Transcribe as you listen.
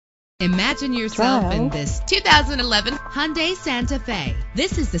Imagine yourself in Trial. this 2011 Hyundai Santa Fe.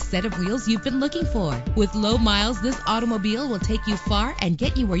 This is the set of wheels you've been looking for. With low miles, this automobile will take you far and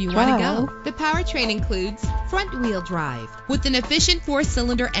get you where you want to Trial. go. The powertrain includes front-wheel drive with an efficient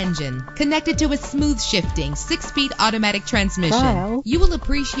 4-cylinder engine connected to a smooth shifting 6-speed automatic transmission. Trial. You will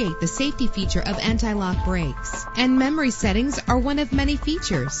appreciate the safety feature of anti-lock brakes. And memory settings are one of many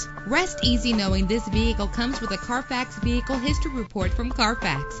features. Rest easy knowing this vehicle comes with a Carfax Vehicle History Report from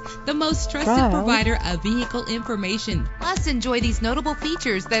Carfax, the most trusted Trial. provider of vehicle information. Plus, enjoy these notable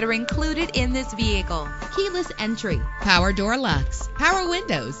features that are included in this vehicle: keyless entry, power door locks, power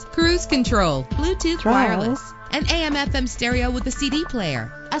windows, cruise control, Bluetooth Trial. wireless, an AM/FM stereo with a CD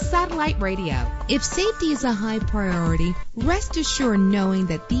player, a satellite radio. If safety is a high priority, rest assured knowing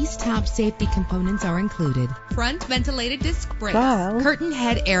that these top safety components are included: front ventilated disc brakes, Trial. curtain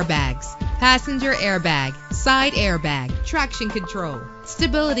head airbags, passenger airbag, side airbag, traction control,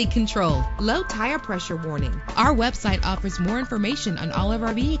 stability control, low tire pressure warning. Our website offers more information on all of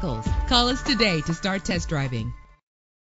our vehicles. Call us today to start test driving.